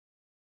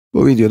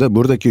Bu videoda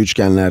buradaki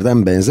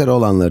üçgenlerden benzer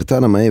olanları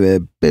tanımayı ve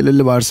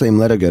belirli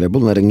varsayımlara göre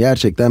bunların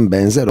gerçekten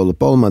benzer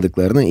olup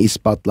olmadıklarını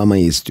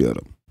ispatlamayı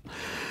istiyorum.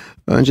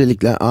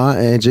 Öncelikle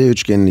AEC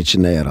üçgeninin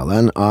içinde yer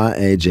alan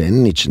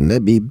AEC'nin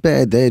içinde bir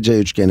BDC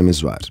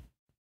üçgenimiz var.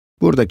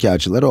 Buradaki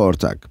açıları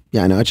ortak,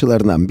 yani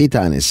açılarından bir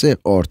tanesi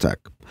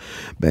ortak.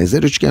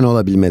 Benzer üçgen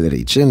olabilmeleri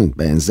için,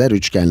 benzer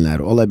üçgenler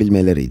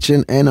olabilmeleri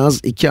için en az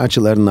iki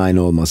açıların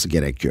aynı olması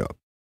gerekiyor.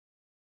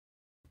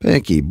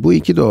 Peki, bu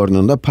iki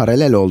doğrunun da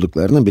paralel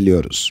olduklarını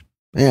biliyoruz.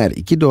 Eğer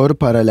iki doğru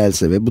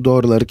paralelse ve bu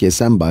doğruları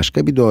kesen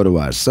başka bir doğru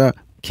varsa,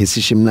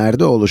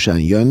 kesişimlerde oluşan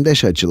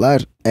yöndeş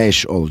açılar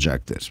eş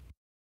olacaktır.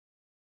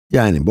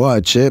 Yani bu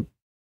açı,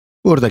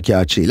 buradaki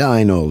açıyla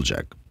aynı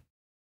olacak.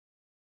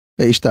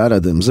 Ve işte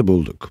aradığımızı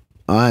bulduk.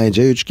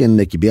 AEC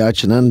üçgenindeki bir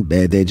açının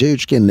BDC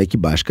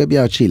üçgenindeki başka bir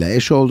açıyla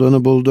eş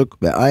olduğunu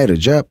bulduk ve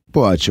ayrıca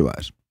bu açı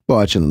var. Bu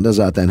açının da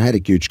zaten her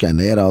iki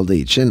üçgende yer aldığı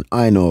için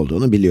aynı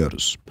olduğunu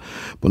biliyoruz.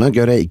 Buna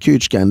göre iki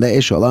üçgende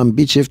eş olan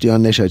bir çift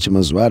yöndeş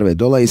açımız var ve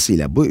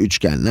dolayısıyla bu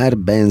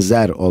üçgenler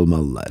benzer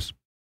olmalılar.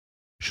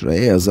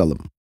 Şuraya yazalım.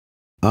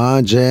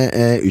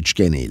 ACE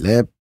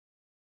üçgeniyle,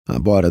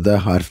 bu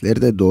arada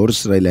harfleri de doğru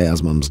sırayla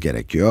yazmamız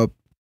gerekiyor.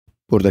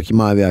 Buradaki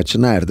mavi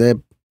açı nerede?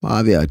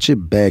 Mavi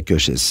açı B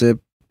köşesi.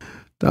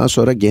 Daha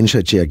sonra geniş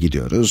açıya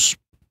gidiyoruz.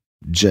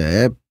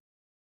 C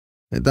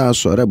ve daha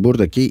sonra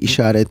buradaki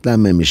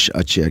işaretlenmemiş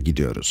açıya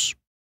gidiyoruz.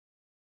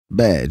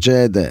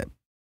 BCD.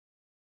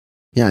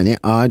 Yani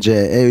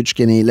ACE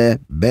üçgeni ile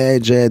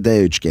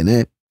BCD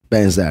üçgeni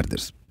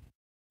benzerdir.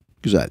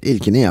 Güzel,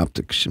 ilkini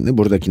yaptık. Şimdi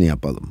buradakini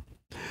yapalım.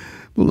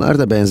 Bunlar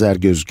da benzer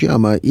gözüküyor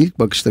ama ilk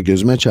bakışta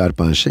gözüme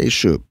çarpan şey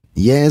şu.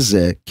 YZ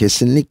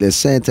kesinlikle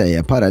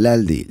ST'ye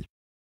paralel değil.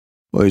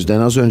 O yüzden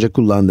az önce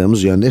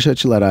kullandığımız yöndeş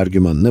açılar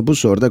argümanını bu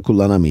soruda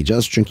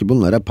kullanamayacağız çünkü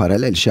bunlara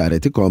paralel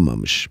işareti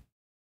konmamış.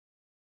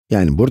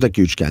 Yani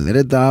buradaki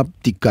üçgenlere daha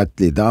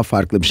dikkatli, daha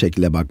farklı bir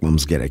şekilde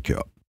bakmamız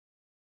gerekiyor.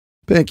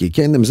 Peki,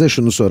 kendimize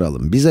şunu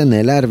soralım. Bize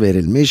neler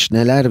verilmiş,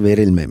 neler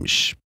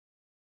verilmemiş?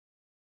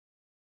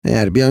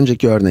 Eğer bir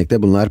önceki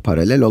örnekte bunlar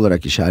paralel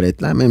olarak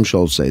işaretlenmemiş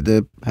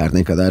olsaydı, her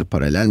ne kadar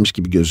paralelmiş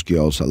gibi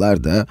gözüküyor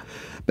olsalar da,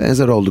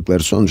 benzer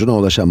oldukları sonucuna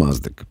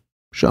ulaşamazdık.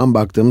 Şu an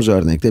baktığımız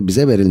örnekte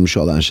bize verilmiş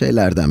olan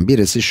şeylerden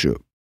birisi şu.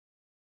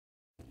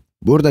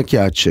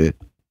 Buradaki açı,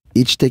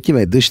 içteki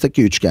ve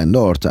dıştaki üçgende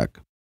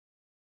ortak.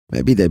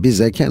 Ve bir de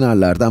bize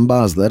kenarlardan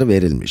bazıları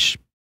verilmiş.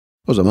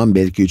 O zaman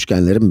belki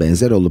üçgenlerin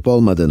benzer olup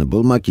olmadığını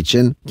bulmak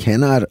için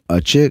kenar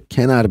açı,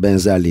 kenar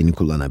benzerliğini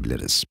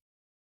kullanabiliriz.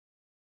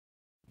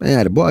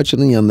 Eğer bu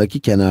açının yanındaki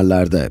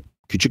kenarlarda,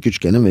 küçük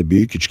üçgenin ve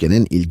büyük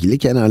üçgenin ilgili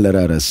kenarları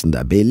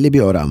arasında belli bir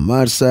oran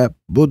varsa,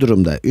 bu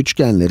durumda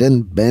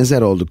üçgenlerin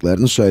benzer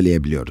olduklarını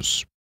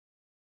söyleyebiliyoruz.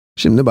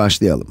 Şimdi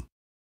başlayalım.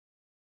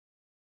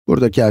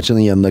 Buradaki açının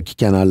yanındaki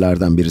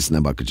kenarlardan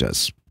birisine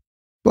bakacağız.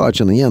 Bu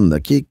açının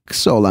yanındaki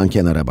kısa olan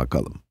kenara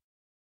bakalım.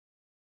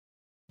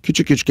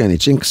 Küçük üçgen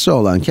için kısa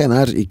olan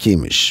kenar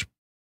 2'ymiş.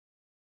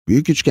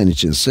 Büyük üçgen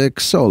içinse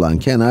kısa olan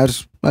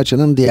kenar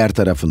açının diğer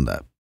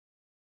tarafında.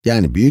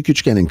 Yani büyük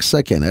üçgenin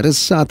kısa kenarı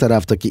sağ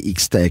taraftaki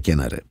xt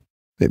kenarı.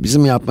 Ve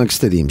bizim yapmak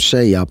istediğimiz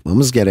şey,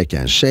 yapmamız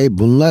gereken şey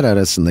bunlar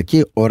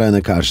arasındaki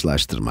oranı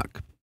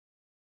karşılaştırmak.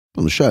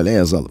 Bunu şöyle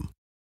yazalım.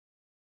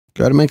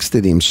 Görmek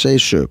istediğimiz şey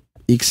şu,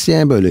 xy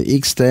bölü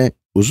xt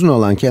uzun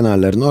olan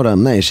kenarların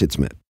oranına eşit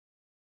mi?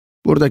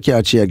 Buradaki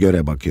açıya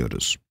göre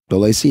bakıyoruz.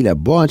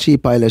 Dolayısıyla bu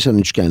açıyı paylaşan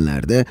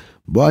üçgenlerde,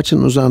 bu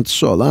açının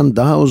uzantısı olan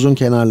daha uzun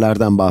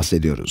kenarlardan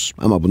bahsediyoruz.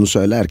 Ama bunu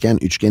söylerken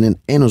üçgenin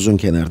en uzun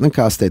kenarını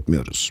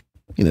kastetmiyoruz.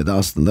 Yine de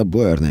aslında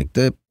bu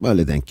örnekte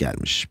böyle denk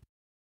gelmiş.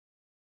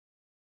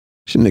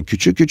 Şimdi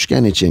küçük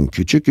üçgen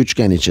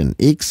için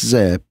xz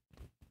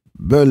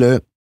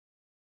bölü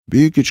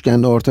büyük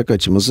üçgende ortak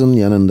açımızın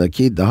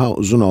yanındaki daha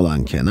uzun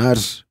olan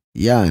kenar,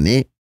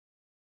 yani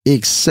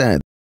xz.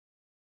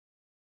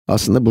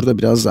 Aslında burada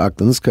biraz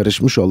aklınız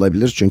karışmış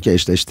olabilir çünkü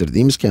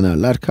eşleştirdiğimiz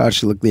kenarlar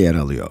karşılıklı yer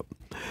alıyor.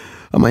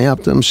 Ama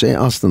yaptığım şey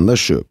aslında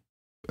şu.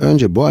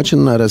 Önce bu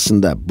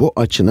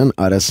açının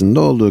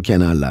arasında olduğu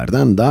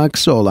kenarlardan daha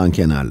kısa olan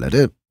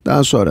kenarları,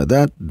 daha sonra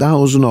da daha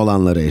uzun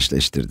olanları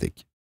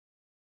eşleştirdik.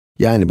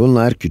 Yani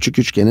bunlar küçük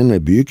üçgenin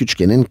ve büyük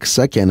üçgenin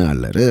kısa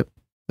kenarları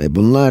ve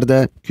bunlar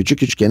da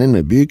küçük üçgenin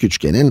ve büyük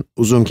üçgenin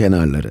uzun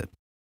kenarları.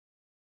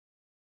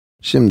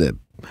 Şimdi,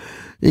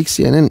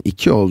 xy'nin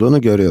 2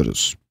 olduğunu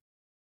görüyoruz.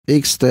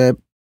 X de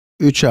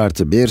 3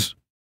 artı 1,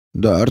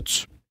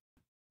 4,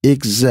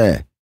 xz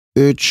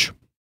 3,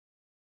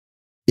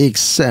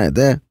 xs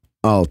de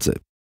 6.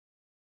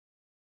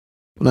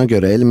 Buna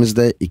göre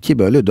elimizde 2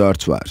 bölü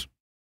 4 var.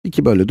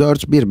 2 bölü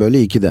 4, 1 bölü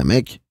 2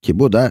 demek ki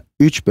bu da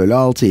 3 bölü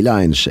 6 ile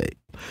aynı şey.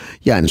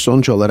 Yani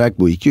sonuç olarak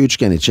bu iki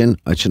üçgen için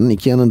açının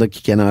iki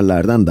yanındaki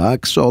kenarlardan daha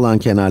kısa olan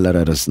kenarlar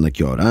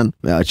arasındaki oran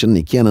ve açının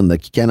iki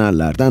yanındaki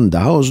kenarlardan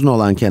daha uzun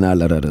olan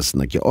kenarlar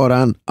arasındaki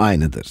oran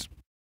aynıdır.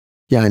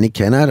 Yani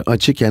kenar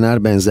açı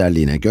kenar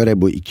benzerliğine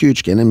göre bu iki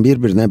üçgenin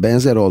birbirine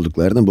benzer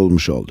olduklarını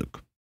bulmuş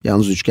olduk.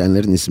 Yalnız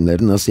üçgenlerin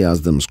isimlerini nasıl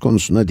yazdığımız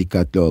konusunda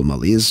dikkatli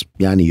olmalıyız.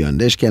 Yani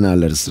yöndeş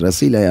kenarları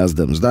sırasıyla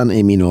yazdığımızdan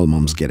emin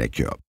olmamız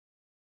gerekiyor.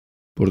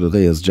 Burada da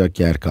yazacak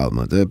yer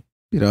kalmadı.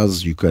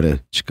 Biraz yukarı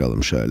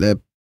çıkalım şöyle.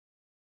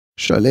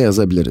 Şöyle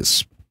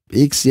yazabiliriz.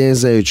 X, Y,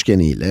 Z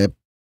üçgeni ile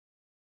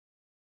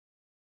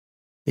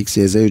X,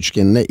 Y, Z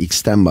üçgenine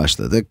x'ten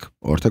başladık.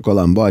 Ortak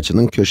olan bu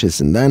açının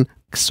köşesinden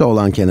kısa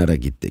olan kenara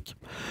gittik.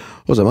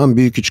 O zaman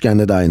büyük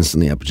üçgende de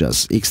aynısını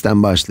yapacağız.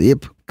 X'ten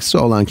başlayıp kısa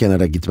olan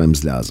kenara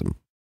gitmemiz lazım.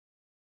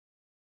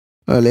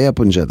 Öyle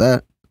yapınca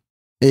da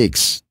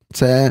x,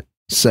 t,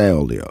 s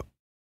oluyor.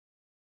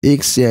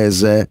 X, Y,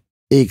 Z,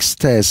 x,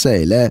 t,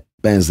 s ile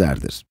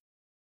benzerdir.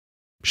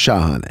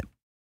 Şahane.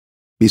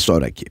 Bir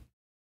sonraki.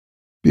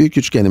 Büyük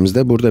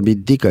üçgenimizde burada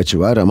bir dik açı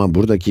var ama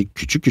buradaki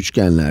küçük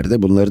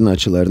üçgenlerde bunların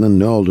açılarının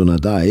ne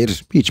olduğuna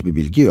dair hiçbir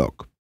bilgi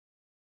yok.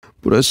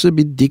 Burası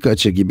bir dik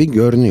açı gibi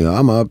görünüyor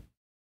ama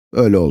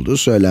öyle olduğu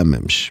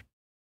söylenmemiş.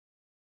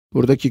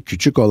 Buradaki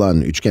küçük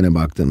olan üçgene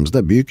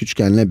baktığımızda büyük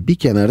üçgenle bir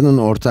kenarının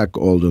ortak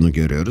olduğunu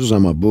görüyoruz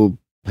ama bu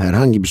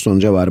herhangi bir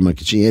sonuca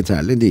varmak için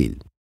yeterli değil.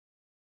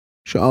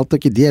 Şu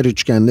alttaki diğer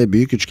üçgende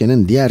büyük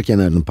üçgenin diğer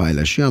kenarını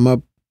paylaşıyor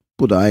ama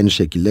bu da aynı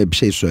şekilde bir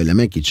şey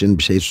söylemek için,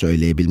 bir şey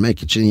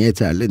söyleyebilmek için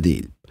yeterli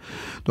değil.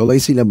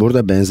 Dolayısıyla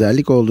burada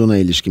benzerlik olduğuna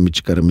ilişkin bir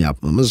çıkarım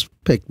yapmamız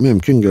pek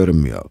mümkün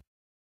görünmüyor.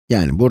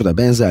 Yani burada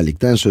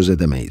benzerlikten söz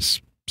edemeyiz.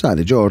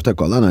 Sadece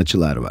ortak olan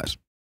açılar var.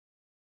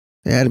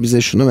 Eğer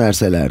bize şunu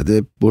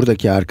verselerdi,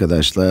 buradaki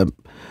arkadaşla,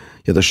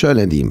 ya da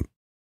şöyle diyeyim,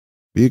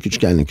 büyük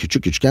üçgenle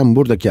küçük üçgen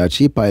buradaki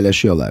açıyı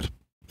paylaşıyorlar.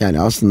 Yani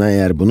aslında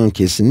eğer bunun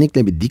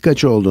kesinlikle bir dik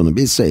açı olduğunu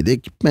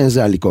bilseydik,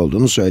 benzerlik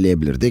olduğunu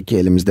söyleyebilirdik.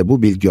 Elimizde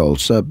bu bilgi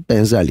olsa,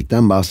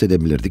 benzerlikten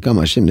bahsedebilirdik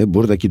ama şimdi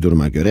buradaki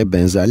duruma göre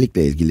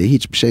benzerlikle ilgili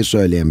hiçbir şey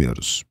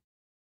söyleyemiyoruz.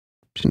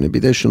 Şimdi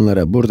bir de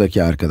şunlara,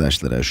 buradaki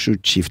arkadaşlara,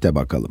 şu çifte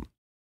bakalım.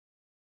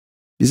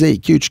 Bize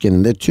iki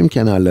üçgenin de tüm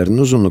kenarlarının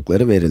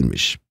uzunlukları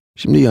verilmiş.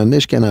 Şimdi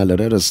yöndeş kenarlar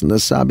arasında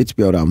sabit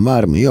bir oran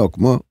var mı yok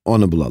mu,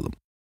 onu bulalım.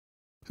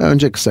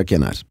 Önce kısa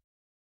kenar.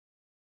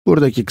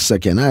 Buradaki kısa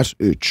kenar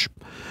 3.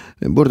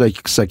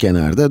 Buradaki kısa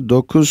kenar da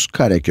 9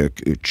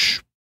 karekök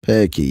 3.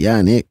 Peki,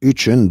 yani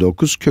 3'ün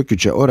 9 kök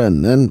 3'e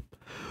oranının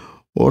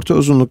orta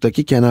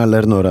uzunluktaki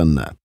kenarların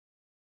oranına.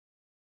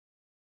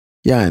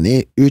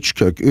 Yani 3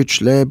 kök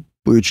 3 ile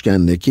bu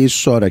üçgendeki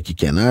sonraki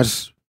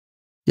kenar,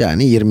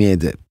 yani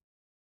 27.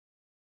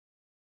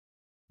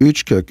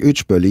 3 kök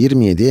 3 bölü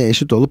 27'ye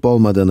eşit olup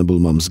olmadığını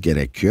bulmamız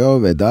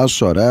gerekiyor ve daha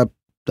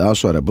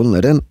sonra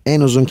bunların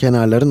en uzun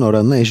kenarların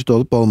oranına eşit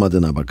olup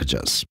olmadığına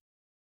bakacağız.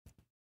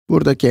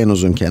 Buradaki en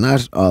uzun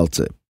kenar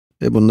 6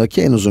 ve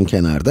bundaki en uzun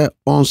kenar da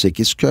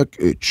 18 kök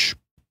 3.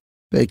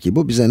 Peki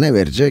bu bize ne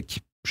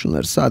verecek?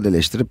 Şunları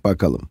sadeleştirip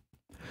bakalım.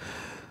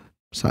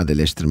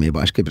 Sadeleştirmeyi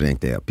başka bir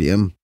renkle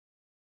yapayım.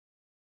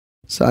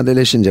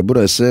 Sadeleşince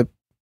burası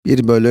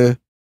 1 bölü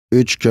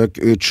 3 kök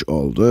 3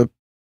 oldu.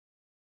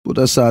 Bu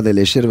da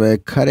sadeleşir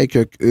ve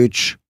karekök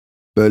 3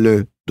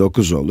 bölü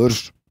 9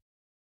 olur.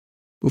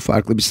 Bu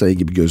farklı bir sayı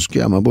gibi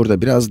gözüküyor ama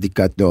burada biraz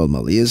dikkatli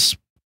olmalıyız.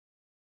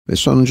 Ve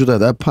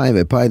sonuncuda da pay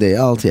ve paydayı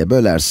 6'ya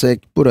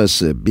bölersek,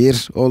 burası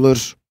 1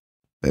 olur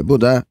ve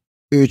bu da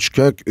 3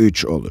 kök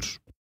 3 olur.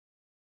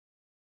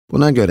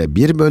 Buna göre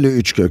 1 bölü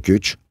 3 kök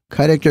 3,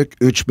 karekök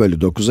 3 bölü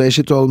 9'a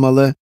eşit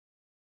olmalı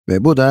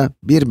ve bu da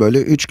 1 bölü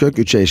 3 kök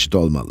 3'e eşit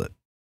olmalı.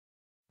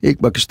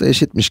 İlk bakışta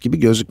eşitmiş gibi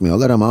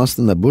gözükmüyorlar ama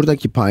aslında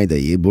buradaki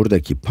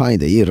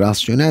paydayı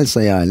rasyonel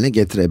sayı haline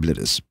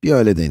getirebiliriz. Bir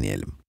öyle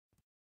deneyelim.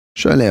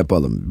 Şöyle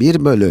yapalım,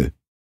 1 bölü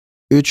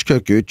 3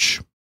 kök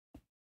 3,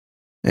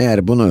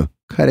 eğer bunu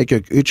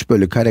karekök 3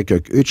 bölü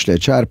karekök 3 ile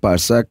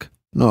çarparsak,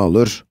 ne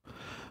olur?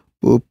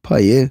 Bu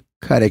payı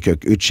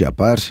karekök 3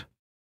 yapar.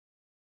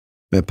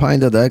 Ve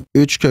payda da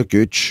 3 kök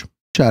 3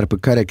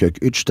 çarpı karekök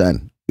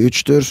 3'ten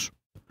 3'tür.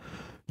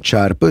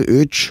 Çarpı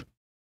 3,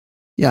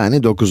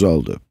 yani 9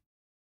 oldu.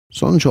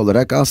 Sonuç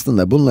olarak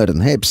aslında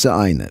bunların hepsi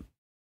aynı.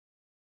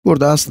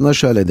 Burada aslında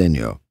şöyle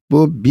deniyor.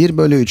 Bu 1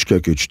 bölü 3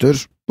 kök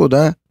 3'tür. Bu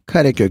da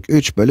karekök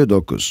 3 bölü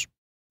 9.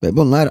 Ve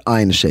bunlar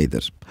aynı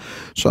şeydir.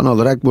 Son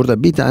olarak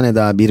burada bir tane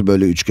daha 1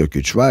 bölü 3 kök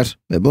 3 var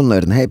ve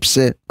bunların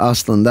hepsi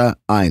aslında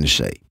aynı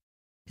şey.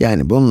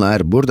 Yani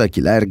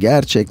buradakiler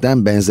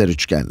gerçekten benzer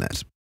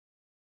üçgenler.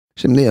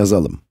 Şimdi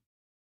yazalım.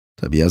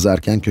 Tabi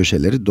yazarken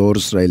köşeleri doğru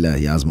sırayla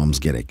yazmamız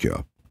gerekiyor.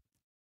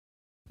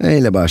 E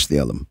ile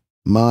başlayalım.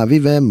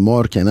 Mavi ve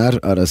mor kenar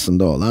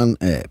arasında olan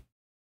E.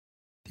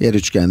 Diğer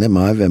üçgende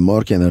mavi ve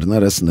mor kenarın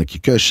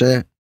arasındaki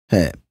köşe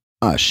H,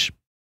 H.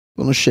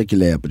 Bunu şu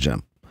şekilde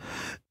yapacağım.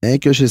 E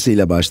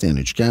köşesiyle başlayan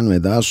üçgen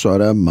ve daha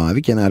sonra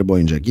mavi kenar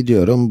boyunca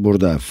gidiyorum.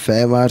 Burada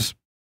F var.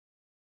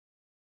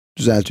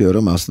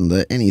 Düzeltiyorum,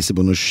 aslında en iyisi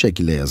bunu şu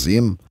şekilde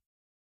yazayım.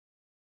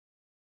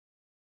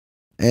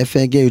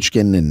 EFG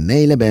üçgeninin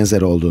ne ile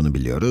benzer olduğunu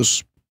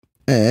biliyoruz.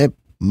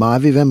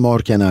 Mavi ve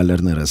mor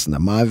kenarların arasında,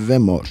 mavi ve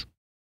mor.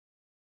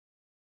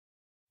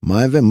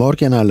 Mavi ve mor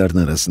kenarların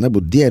arasında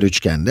bu diğer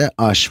üçgende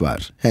H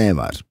var, H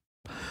var.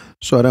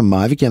 Sonra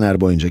mavi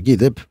kenar boyunca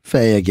gidip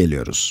F'ye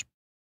geliyoruz.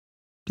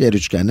 Diğer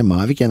üçgende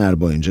mavi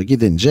kenar boyunca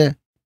gidince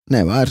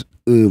ne var?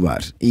 I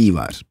var, I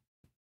var.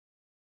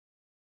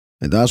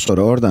 Ve daha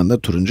sonra oradan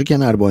da turuncu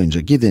kenar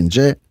boyunca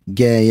gidince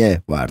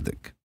G'ye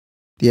vardık.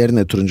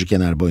 Diğerine turuncu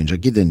kenar boyunca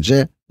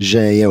gidince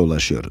j'ye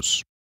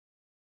ulaşıyoruz.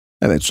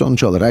 Evet,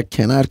 sonuç olarak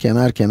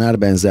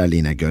kenar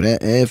benzerliğine göre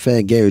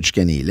EFG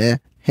üçgeni ile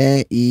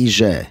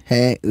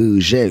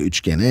HIJ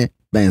üçgeni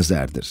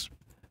benzerdir.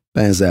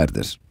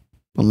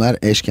 Bunlar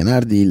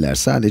eşkenar değiller,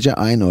 sadece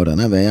aynı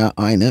orana veya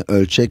aynı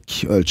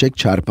ölçek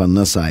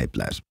çarpanına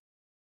sahipler.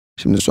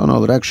 Şimdi son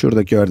olarak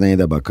şuradaki örneğe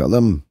de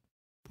bakalım.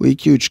 Bu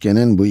iki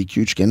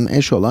üçgenin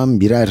eş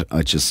olan birer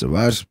açısı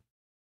var.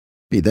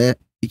 Bir de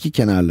iki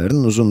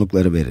kenarların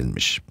uzunlukları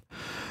verilmiş.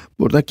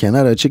 Burada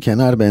kenar açı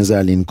kenar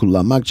benzerliğini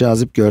kullanmak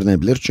cazip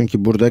görünebilir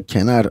çünkü burada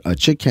kenar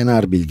açı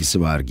kenar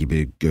bilgisi var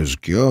gibi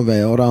gözüküyor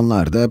ve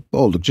oranlar da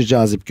oldukça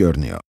cazip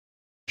görünüyor.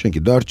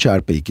 Çünkü 4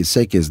 çarpı 2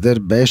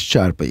 8'dir, 5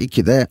 çarpı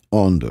 2 de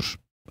 10'dur.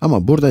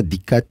 Ama burada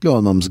dikkatli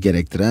olmamız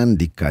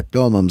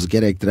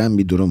gerektiren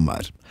bir durum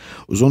var.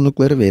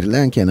 Uzunlukları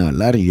verilen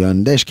kenarlar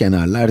yöndeş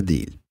kenarlar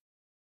değil.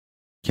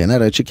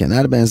 Kenar açı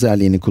kenar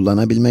benzerliğini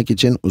kullanabilmek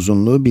için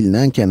uzunluğu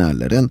bilinen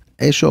kenarların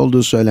eş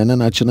olduğu söylenen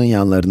açının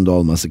yanlarında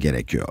olması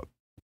gerekiyor.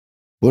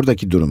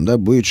 Buradaki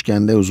durumda bu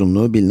üçgende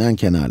uzunluğu bilinen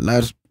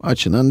kenarlar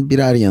açının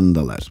birer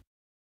yanındalar.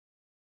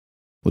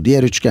 Bu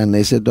diğer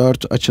üçgende ise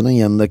 4 açının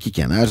yanındaki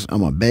kenar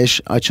ama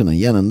 5 açının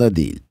yanında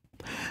değil.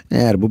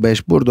 Eğer bu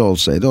 5 burada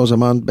olsaydı o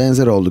zaman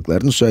benzer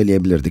olduklarını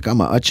söyleyebilirdik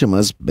ama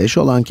açımız 5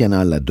 olan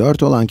kenarla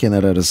 4 olan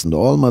kenar arasında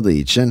olmadığı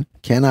için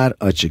kenar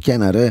açı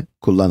kenarı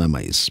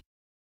kullanamayız.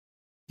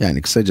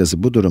 Yani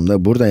kısacası bu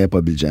durumda burada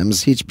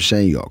yapabileceğimiz hiçbir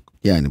şey yok.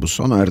 Yani bu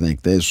son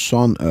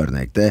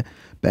örnekte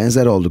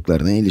benzer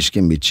olduklarına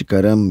ilişkin bir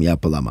çıkarım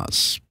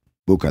yapılamaz.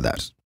 Bu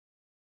kadar.